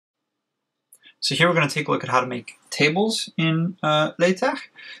So here we're going to take a look at how to make tables in LaTeX.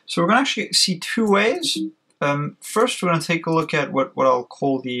 So we're going to actually see two ways. First, we're going to take a look at what I'll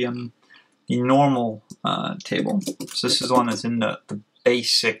call the normal table. So this is the one that's in the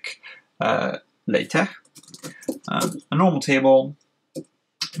basic LaTeX. A normal table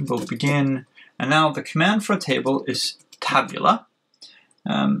will begin, and now the command for a table is tabula.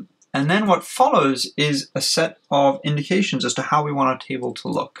 And then what follows is a set of indications as to how we want our table to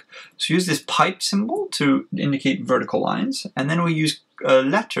look. So use this pipe symbol to indicate vertical lines, and then we use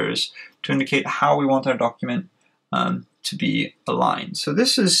letters to indicate how we want our document to be aligned. So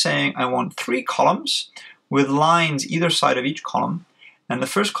this is saying I want 3 columns with lines either side of each column, and the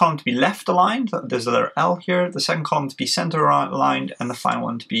first column to be left aligned, there's the letter L here, the second column to be center aligned, and the final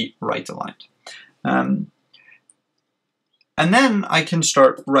one to be right aligned. And then I can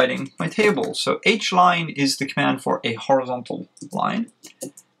start writing my table. So hline is the command for a horizontal line.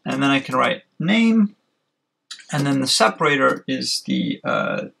 And then I can write name, and then the separator is the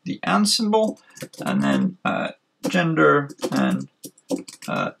and symbol, and then gender and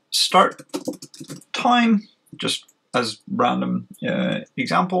start time, just as random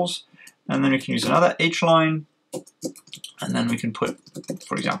examples. And then we can use another hline, and then we can put,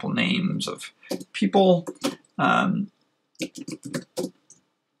 for example, names of people.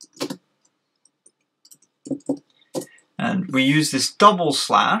 And we use this double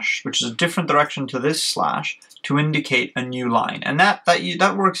slash, which is a different direction to this slash, to indicate a new line. And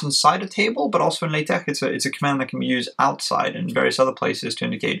that works inside a table, but also in LaTeX, it's a command that can be used outside in various other places to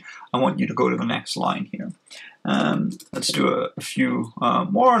indicate, I want you to go to the next line here. Let's do a few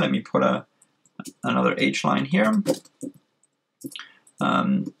more. Let me put another hline here.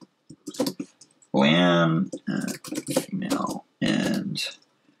 Lan, female, and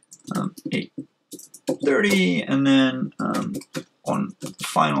 8:30, and then on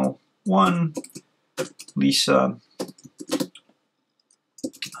final one, Lisa,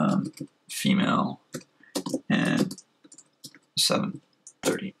 female, and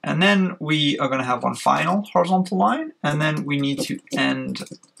 7:30. And then we are going to have one final horizontal line, and then we need to end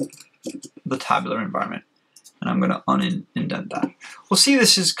the tabular environment. And I'm going to unindent that. We'll see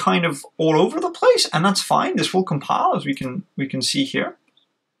this is kind of all over the place, and that's fine. This will compile, as we can see here.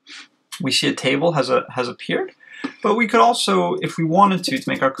 We see a table has appeared, but we could also, if we wanted to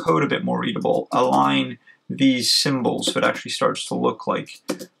make our code a bit more readable, align these symbols so it actually starts to look like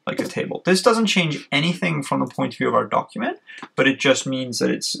a table. This doesn't change anything from the point of view of our document, but it just means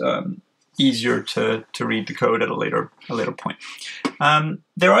that it's easier to read the code at a later point.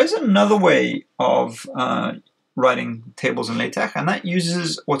 There is another way of writing tables in LaTeX, and that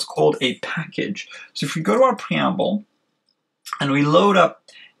uses what's called a package. So if we go to our preamble and we load up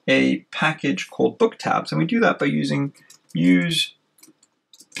a package called book tabs, and we do that by using use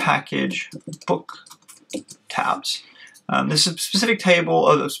package book tabs. This is a specific table,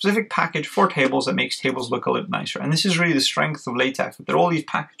 a specific package for tables that makes tables look a little nicer. And this is really the strength of LaTeX. There are all these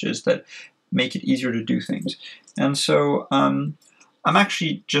packages that make it easier to do things. And so I'm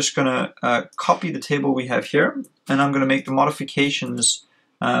actually just going to copy the table we have here, and I'm going to make the modifications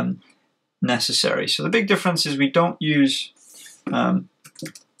necessary. So the big difference is we don't use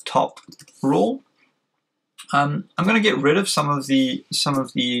top rule. I'm going to get rid of some of the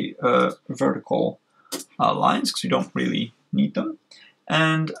vertical lines because we don't really need them.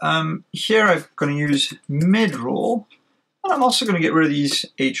 And here I'm going to use mid rule, and I'm also going to get rid of these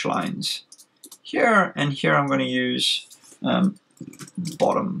H lines here, and here I'm going to use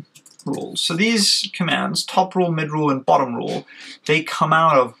bottom rule. So these commands, top rule, mid rule, and bottom rule, they come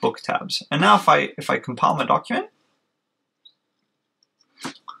out of book tabs. And now if I compile my document,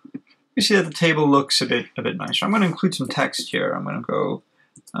 you see that the table looks a bit nicer. I'm going to include some text here. I'm going to go,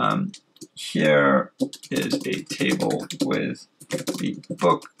 here is a table with the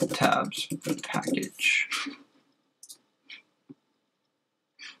book tabs package.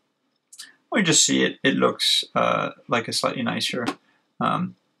 We just see it looks like a slightly nicer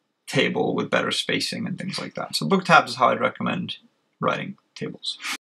table with better spacing and things like that. So book tabs is how I'd recommend writing tables.